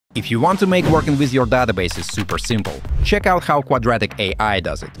If you want to make working with your databases super simple, check out how Quadratic AI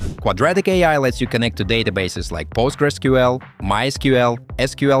does it. Quadratic AI lets you connect to databases like PostgreSQL, MySQL,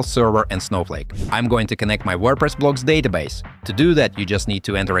 SQL Server, and Snowflake. I'm going to connect my WordPress blogs database. To do that, you just need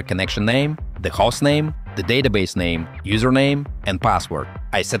to enter a connection name, the host name, the database name, username, and password.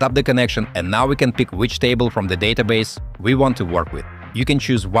 I set up the connection, and now we can pick which table from the database we want to work with. You can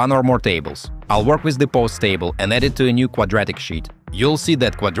choose one or more tables. I'll work with the post table and add it to a new Quadratic sheet. You'll see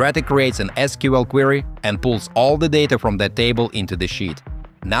that Quadratic creates an SQL query and pulls all the data from that table into the sheet.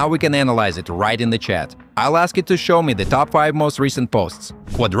 Now we can analyze it right in the chat. I'll ask it to show me the top 5 most recent posts.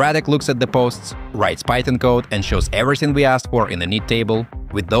 Quadratic looks at the posts, writes Python code, and shows everything we asked for in a neat table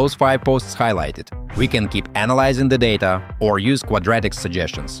with those 5 posts highlighted. We can keep analyzing the data or use Quadratic's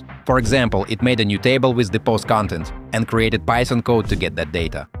suggestions. For example, it made a new table with the post content and created Python code to get that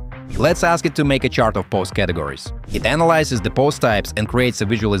data. Let's ask it to make a chart of post categories. It analyzes the post types and creates a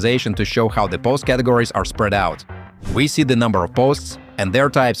visualization to show how the post categories are spread out. We see the number of posts and their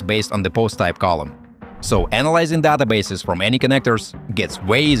types based on the post type column. So analyzing databases from any connectors gets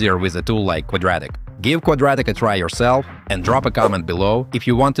way easier with a tool like Quadratic. Give Quadratic a try yourself and drop a comment below if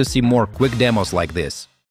you want to see more quick demos like this.